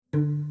This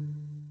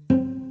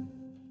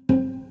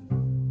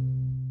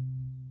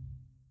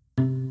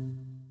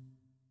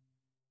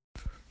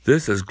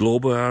is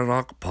Global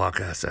Analog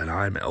Podcast, and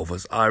I'm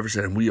Elvis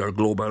Iverson, and we are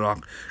Global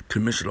Analog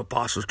Commissioned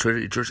Apostles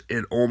Trinity Church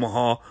in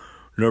Omaha,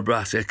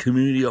 Nebraska, a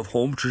community of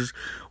home churches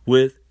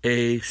with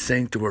a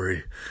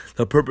sanctuary.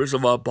 The purpose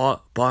of our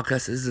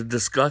podcast is to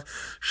discuss,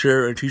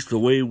 share, and teach the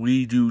way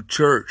we do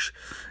church.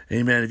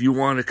 Amen. If you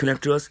want to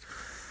connect to us,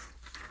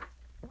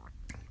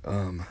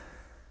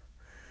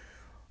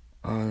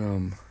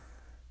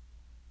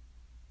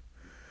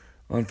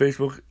 on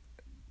Facebook,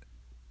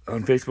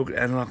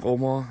 Analog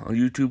Omaha, on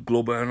YouTube,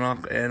 Global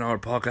Analog, and our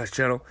podcast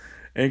channel,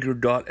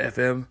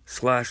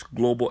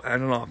 anchor.fm/Global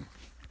Analog.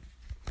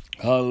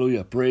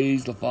 Hallelujah.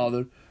 Praise the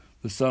Father,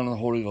 the Son, and the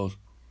Holy Ghost.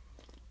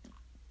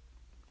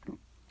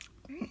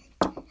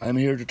 I'm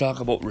here to talk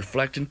about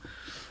reflecting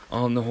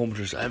on the home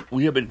church.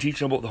 We have been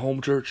teaching about the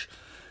home church.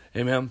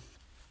 Amen.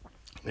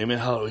 Amen.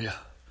 Hallelujah.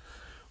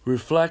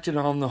 Reflecting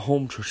on the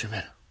home church.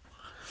 Amen.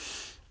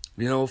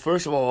 You know,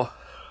 first of all,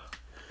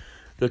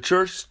 the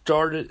church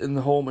started in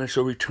the home and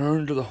shall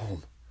return to the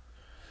home.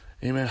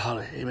 Amen.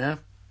 Hallelujah. Amen.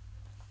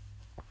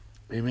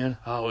 Amen.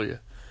 Hallelujah.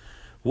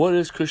 What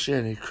is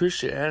Christianity?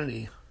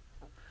 Christianity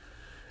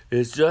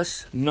is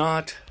just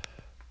not,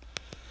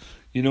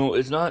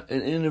 it's not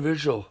an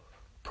individual,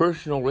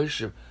 personal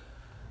relationship.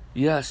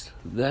 Yes,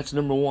 that's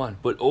number one.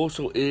 But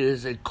also it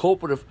is a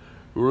cooperative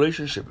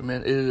relationship.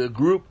 Amen. It is a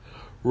group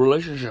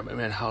relationship.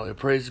 Amen. Hallelujah.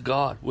 Praise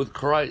God. With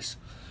Christ.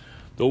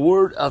 The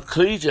word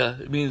ecclesia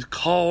means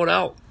called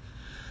out.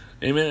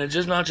 Amen. It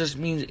just not just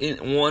means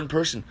in one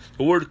person.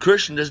 The word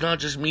Christian does not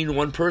just mean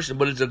one person,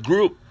 but it's a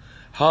group.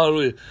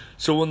 Hallelujah.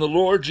 So when the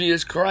Lord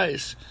Jesus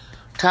Christ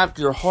tapped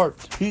your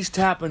heart, He's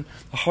tapping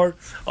the heart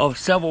of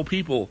several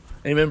people.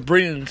 Amen.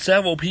 Bringing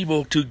several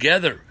people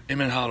together.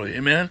 Amen. Hallelujah.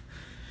 Amen.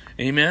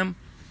 Amen.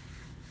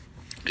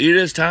 It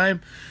is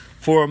time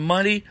for a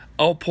mighty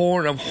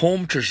outpouring of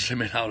home churches.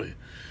 Amen. Hallelujah.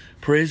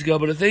 Praise God.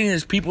 But the thing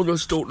is, people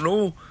just don't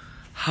know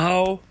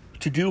how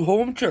to do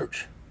home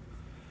church.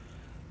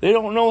 They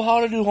don't know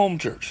how to do home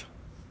church.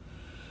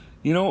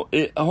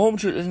 A home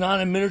church is not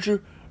a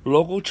miniature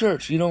local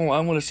church. I'm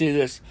going to say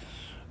this.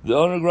 The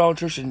underground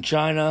church in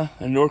China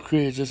and North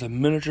Korea is just a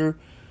miniature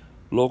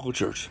local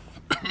church.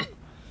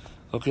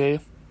 Okay?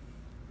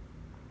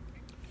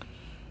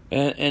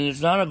 And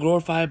it's not a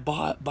glorified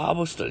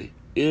Bible study.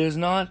 It is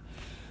not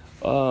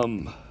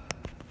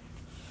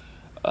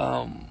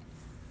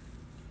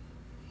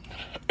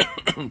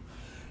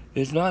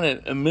it's not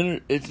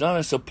it's not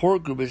a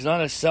support group. It's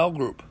not a cell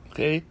group.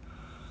 Okay?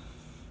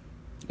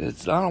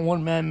 It's not a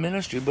one-man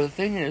ministry. But the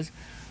thing is,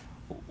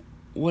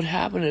 what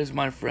happened is,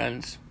 my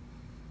friends,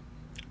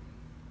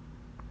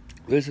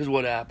 this is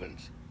what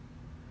happens.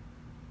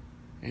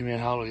 Amen.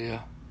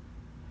 Hallelujah.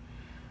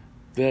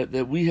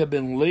 That we have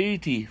been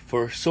lazy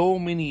for so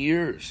many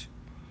years.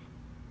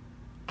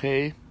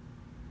 Okay?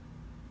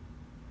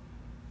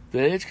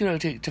 That it's going to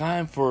take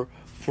time for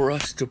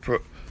us to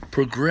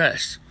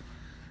progress.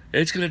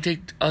 It's going to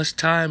take us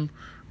time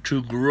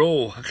to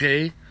grow.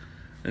 Okay?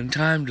 And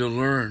time to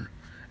learn,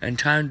 and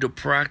time to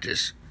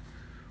practice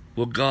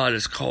what God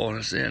is calling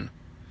us in.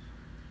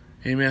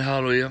 Amen.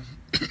 Hallelujah.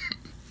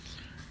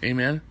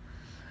 Amen.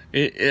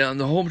 And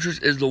the home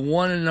church is the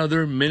one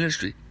another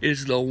ministry.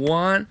 It's the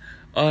one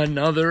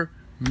another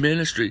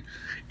ministry.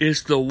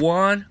 It's the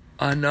one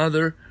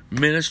another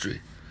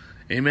ministry.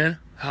 Amen.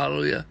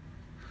 Hallelujah.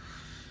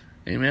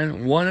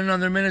 Amen. One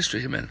another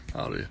ministry. Amen.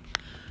 Hallelujah.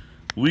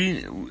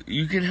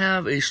 You can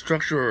have a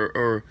structure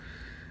or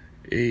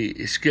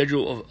a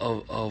schedule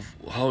of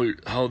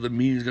how the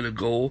meeting is going to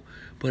go,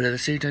 but at the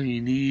same time you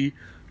need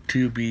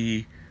to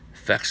be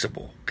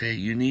flexible. Okay,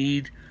 you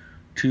need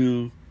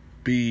to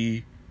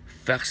be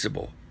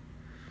flexible.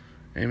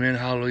 Amen.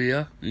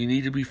 Hallelujah. You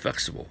need to be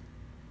flexible.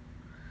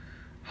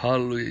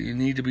 Hallelujah. You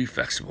need to be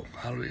flexible.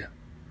 Hallelujah.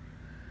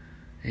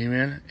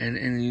 Amen.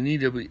 And you need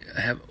to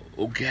have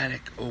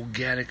organic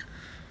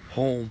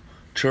home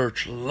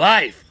church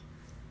life.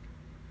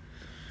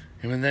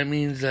 Amen. That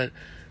means that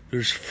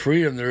there's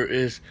freedom, there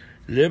is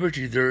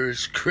liberty, there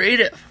is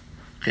creative.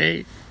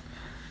 Okay?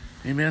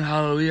 Amen.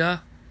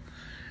 Hallelujah.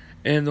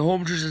 And the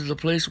home church is the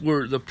place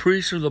where the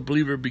priesthood of the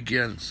believer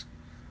begins.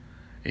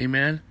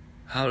 Amen.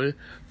 Hallelujah.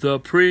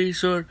 The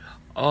priesthood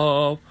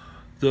of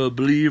the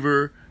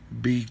believer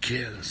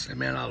begins.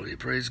 Amen. Hallelujah.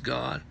 Praise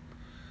God.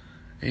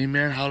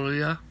 Amen.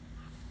 Hallelujah.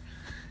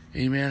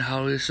 Amen.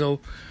 Hallelujah.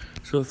 So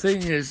the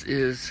thing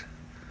is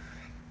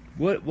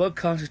what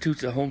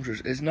constitutes a home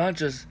church? It's not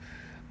just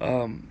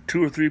 2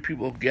 or 3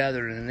 people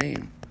gathered in a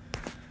name.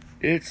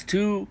 It's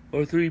 2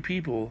 or 3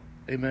 people,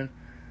 amen,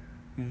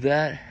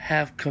 that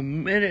have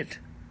committed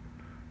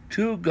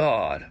to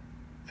God,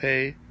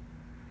 okay,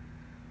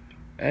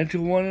 and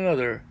to one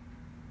another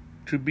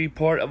to be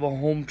part of a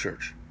home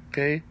church,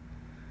 okay?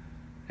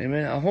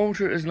 Amen. A home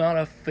church is not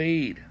a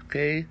fade,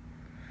 okay?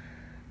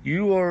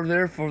 You are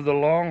there for the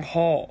long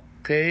haul,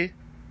 okay?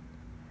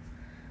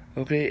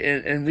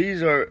 Okay, and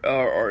these are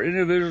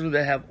individuals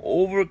that have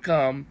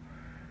overcome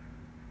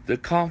the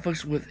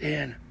conflicts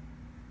within,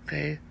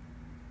 okay?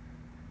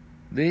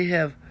 they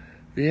have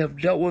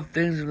dealt with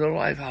things in their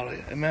life,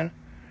 hallelujah, amen.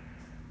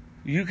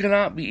 You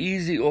cannot be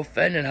easily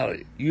offended,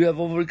 hallelujah. You have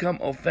overcome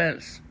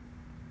offense.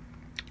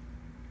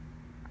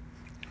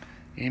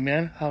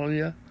 Amen,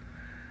 hallelujah.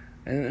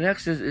 And the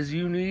next is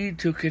you need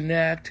to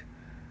connect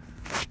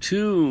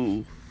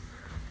to,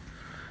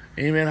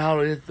 amen,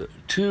 hallelujah,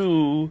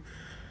 to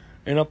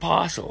an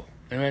apostle.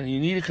 Amen. You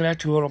need to connect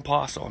to an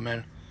apostle,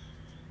 amen.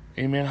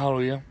 Amen,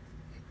 hallelujah.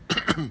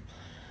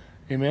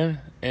 Amen.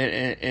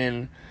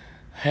 And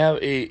have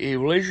a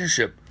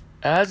relationship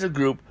as a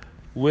group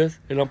with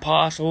an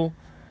apostle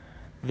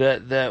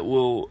that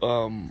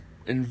will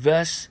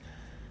invest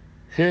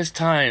his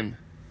time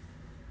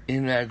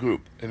in that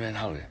group. Amen,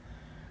 hallelujah.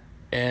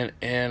 And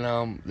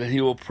that he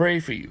will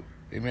pray for you.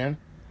 Amen.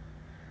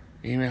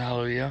 Amen,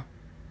 hallelujah.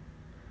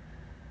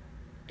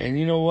 And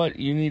you know what?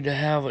 You need to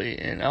have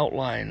an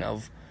outline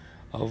of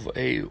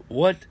a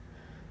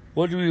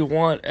what do we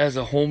want as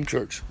a home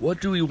church?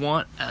 What do we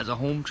want as a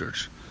home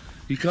church?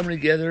 You come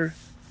together.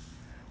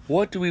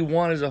 What do we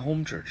want as a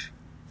home church?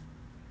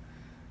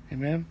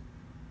 Amen.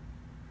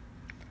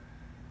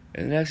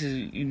 And next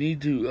is you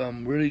need to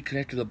really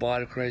connect to the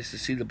body of Christ, to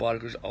see the body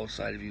of Christ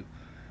outside of you.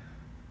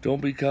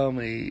 Don't become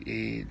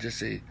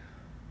just a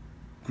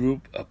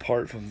group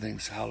apart from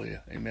things.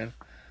 Hallelujah. Amen.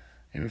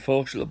 Amen.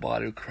 Folks, to the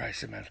body of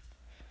Christ. Amen.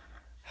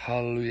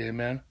 Hallelujah.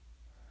 Amen.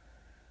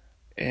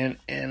 And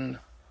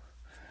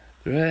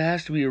there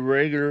has to be a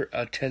regular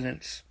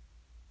attendance.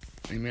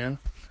 Amen.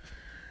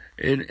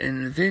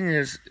 And the thing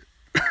is,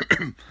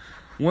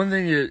 one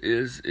thing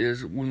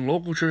is when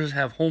local churches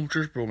have home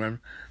church programs,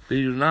 they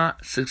do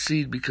not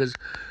succeed because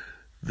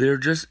they're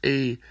just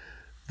a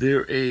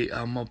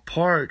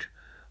part.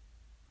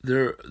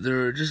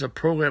 They're just a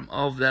program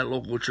of that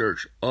local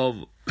church,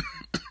 of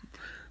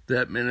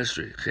that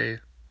ministry.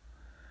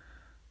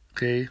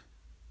 Okay.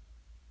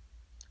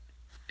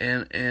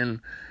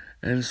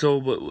 And so,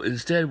 but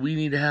instead we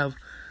need to have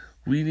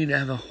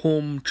a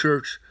home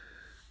church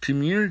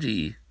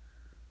community,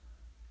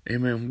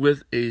 amen,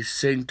 with a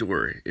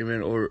sanctuary,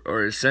 amen,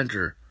 or a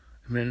center,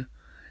 amen.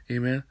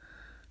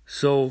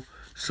 So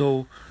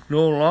no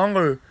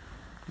longer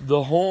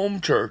the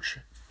home church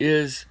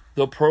is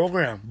the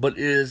program, but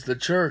is the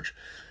church,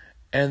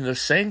 and the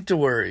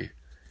sanctuary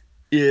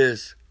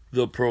is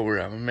the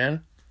program,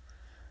 amen,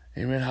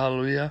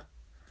 hallelujah,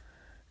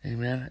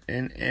 amen,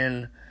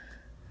 and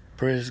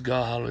praise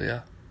God,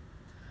 hallelujah.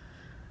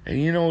 And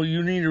you know,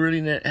 you need to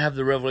really have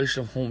the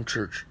revelation of home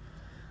church.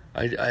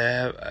 I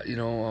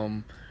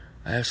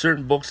have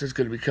certain books that's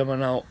going to be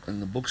coming out in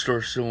the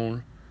bookstore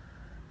soon,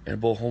 and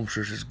about home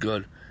church is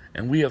good.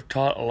 And we have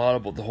taught a lot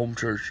about the home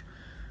church,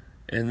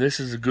 and this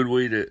is a good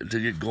way to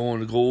get going,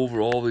 to go over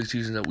all these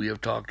seasons that we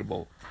have talked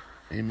about.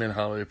 Amen,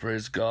 hallelujah,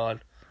 praise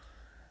God.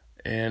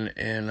 And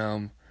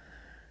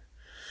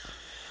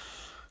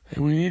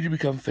we need to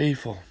become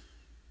faithful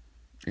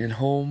in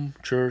home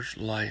church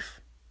life.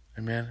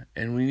 Amen.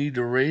 And we need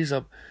to raise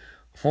up.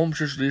 Home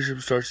church leadership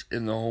starts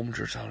in the home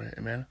church.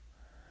 Amen.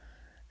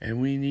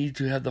 And we need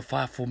to have the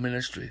fivefold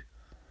minister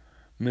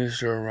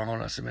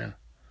around us. Amen.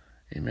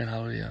 Amen.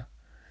 Hallelujah.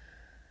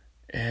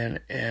 And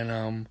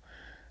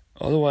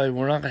otherwise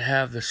we're not going to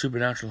have the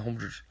supernatural home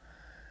church.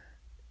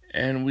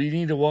 And we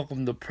need to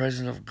welcome the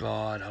presence of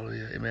God.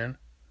 Hallelujah. Amen.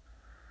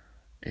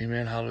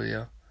 Amen.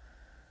 Hallelujah.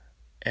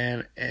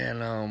 And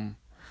amen,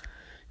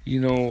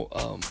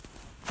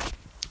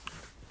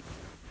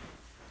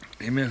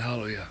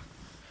 hallelujah.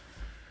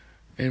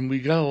 And we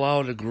gotta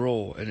allow it to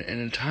grow. And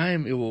in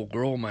time it will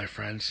grow, my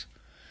friends.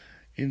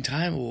 In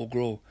time it will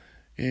grow.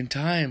 In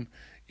time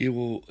it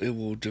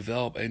will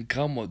develop and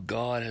come what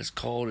God has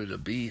called it to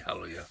be.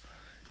 Hallelujah.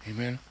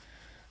 Amen.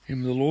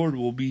 And the Lord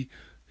will be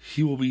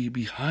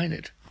behind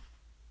it.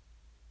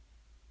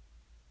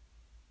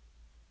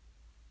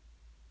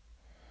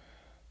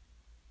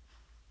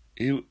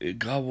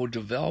 God will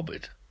develop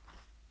it.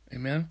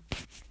 Amen.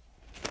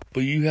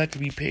 But you have to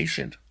be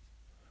patient.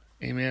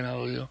 Amen,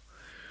 hallelujah.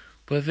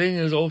 But the thing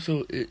is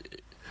also,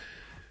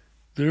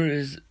 there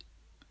is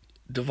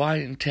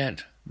divine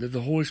intent that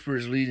the Holy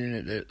Spirit is leading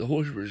it, that the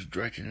Holy Spirit is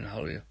directing it,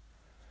 hallelujah.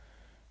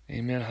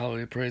 Amen,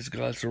 hallelujah, praise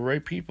God. It's the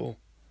right people.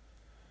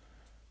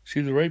 See,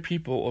 the right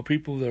people are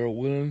people that are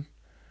willing,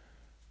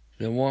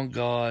 that want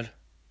God,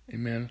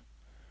 amen,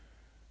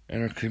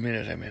 and are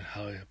committed, amen,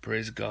 hallelujah,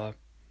 praise God.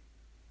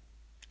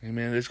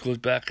 Amen, this goes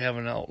back to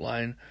having an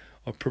outline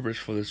or purpose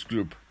for this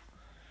group.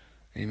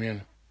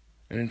 Amen.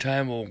 And in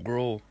time it will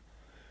grow.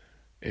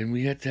 And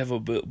we have to have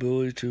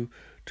ability to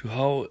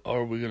how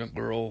are we going to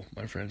grow,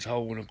 my friends? How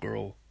are we going to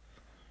grow?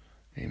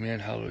 Amen.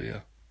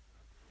 Hallelujah.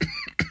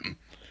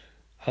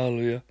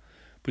 Hallelujah.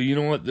 But you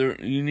know what?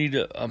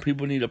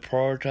 People need to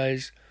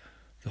prioritize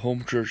the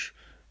home church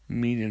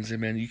meetings.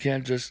 Amen. You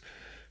can't just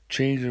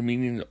change the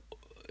meeting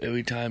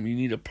every time. You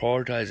need to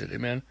prioritize it.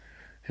 Amen.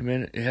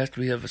 Amen. It has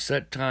to have a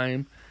set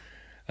time,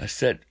 a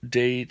set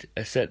date,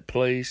 a set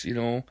place,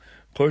 Of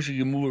course,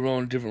 you can move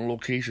around different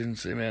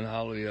locations, amen,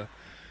 hallelujah.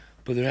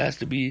 But there has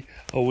to be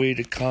a way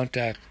to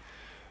contact,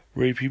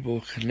 where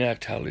people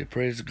connect, hallelujah,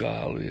 praise God,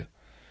 hallelujah.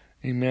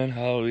 Amen,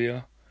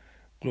 hallelujah.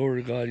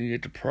 Glory to God. You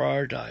get to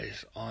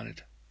prioritize on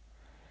it.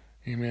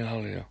 Amen.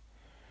 Hallelujah.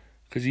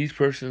 Because each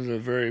person is a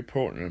very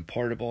important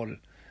part about it.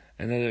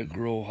 And let it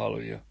grow.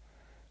 Hallelujah.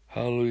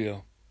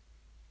 Hallelujah.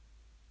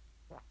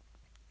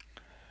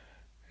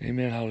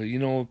 Amen. Hallelujah. You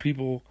know,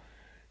 people,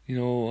 you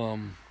know,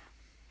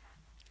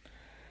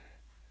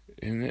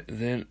 and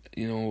then,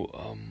 you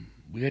know,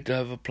 we have to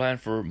have a plan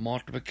for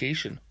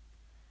multiplication.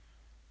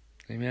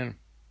 Amen.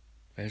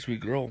 As we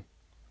grow.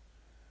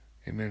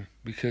 Amen.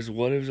 Because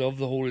what is of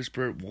the Holy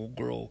Spirit will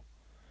grow.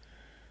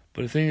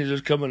 But the thing is,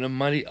 there's coming a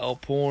mighty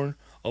outpouring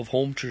of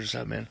home churches.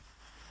 Amen.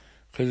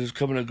 Because there's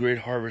coming a great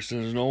harvest.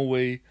 And there's no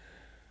way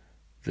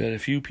that a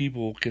few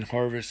people can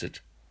harvest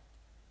it.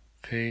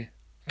 Okay?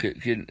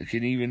 Can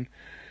even,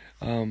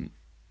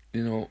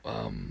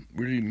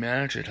 really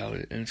manage it.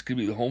 And it's going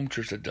to be the home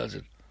church that does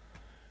it.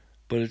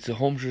 But it's the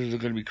home churches that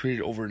are going to be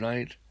created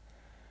overnight.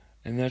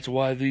 And that's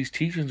why these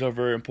teachings are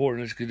very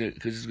important.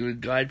 Because it's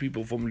going to guide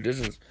people from a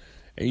distance.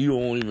 And you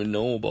won't even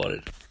know about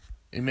it.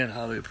 Amen.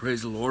 Hallelujah.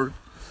 Praise the Lord.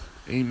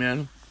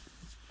 Amen.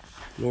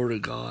 Glory to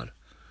God.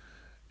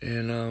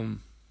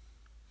 And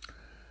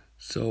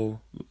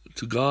so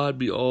to God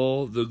be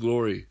all the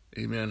glory.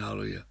 Amen.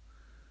 Hallelujah.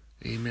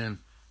 Amen.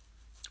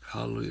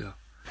 Hallelujah.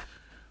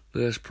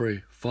 Let us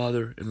pray.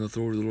 Father, in the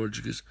authority of the Lord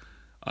Jesus,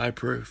 I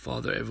pray,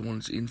 Father,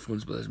 everyone's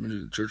influenced by this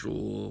ministry in the church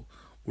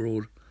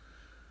world,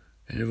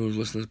 and everyone's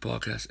listening to this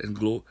podcast, and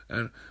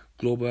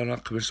Global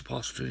Antioch Commission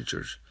Apostle Training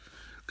Church.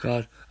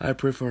 God, I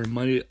pray for a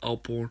mighty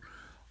outpouring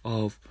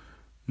of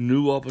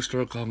new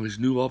apostolic congregations,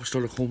 new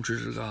apostolic home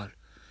churches of God.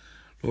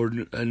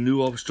 Lord, and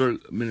new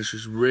apostolic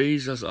ministries.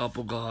 Raise us up,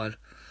 O God,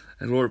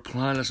 and Lord,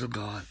 plant us, O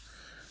God,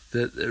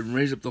 and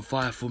raise up the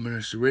fivefold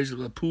ministry, raise up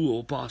the pool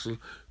of apostles,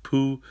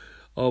 pool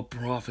of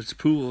prophets,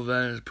 pool of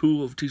evangelists,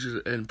 pool of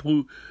teachers, and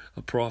pool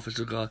of prophets,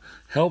 O God.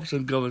 Helps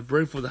and governments,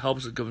 pray for the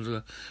helps and governments, O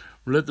God.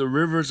 Let the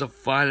rivers of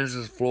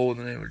finances flow in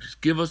the name of Jesus.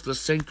 Give us the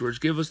sanctuaries,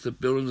 give us the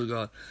buildings, O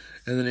God,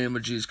 in the name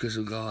of Jesus Christ,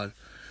 O God.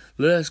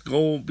 Let us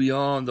go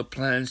beyond the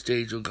planned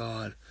stage, O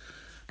God.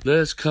 Let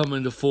us come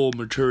into full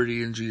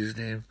maturity in Jesus'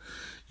 name.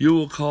 You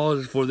will cause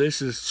us, for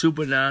this is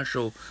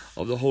supernatural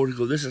of the Holy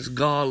Ghost. This is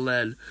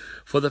God-led.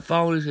 For the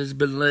foundation has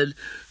been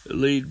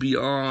laid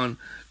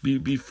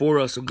before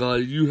us, O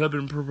God. You have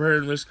been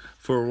preparing this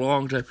for a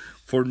long time.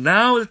 For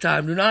now is the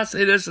time. Do not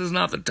say this is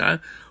not the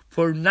time.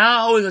 For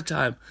now is the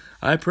time.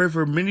 I pray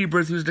for many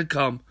breakthroughs to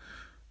come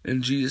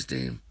in Jesus'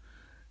 name.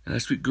 And I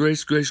speak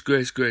grace, grace,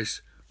 grace,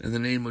 grace in the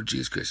name of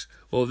Jesus Christ.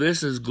 Well,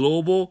 this is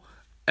Global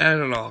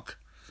Antioch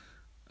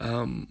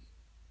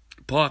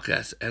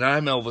podcast, and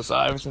I'm Elvis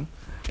Iverson.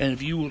 And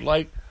if you would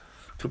like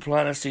to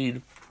plant a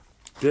seed,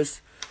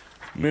 this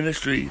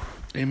ministry,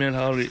 amen,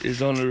 hallelujah,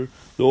 is under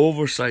the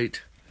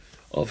oversight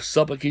of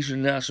Supplication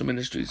International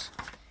Ministries.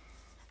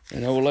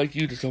 And I would like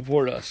you to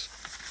support us.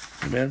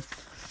 Amen.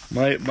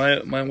 My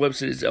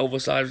website is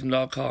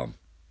elvisiverson.com.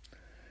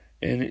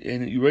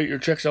 And you write your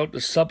checks out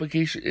to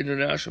Supplication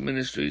International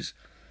Ministries.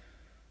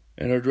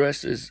 And our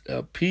address is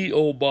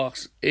P.O.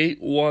 Box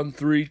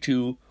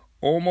 8132,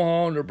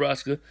 Omaha,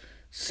 Nebraska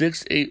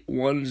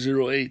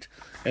 68108.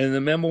 And in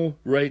the memo,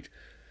 write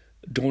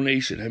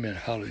donation. Amen.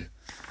 Hallelujah.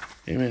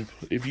 Amen.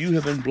 If you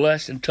have been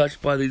blessed and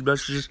touched by these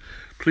messages,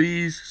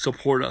 please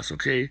support us,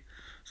 okay?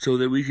 So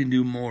that we can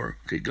do more.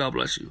 Okay, God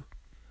bless you.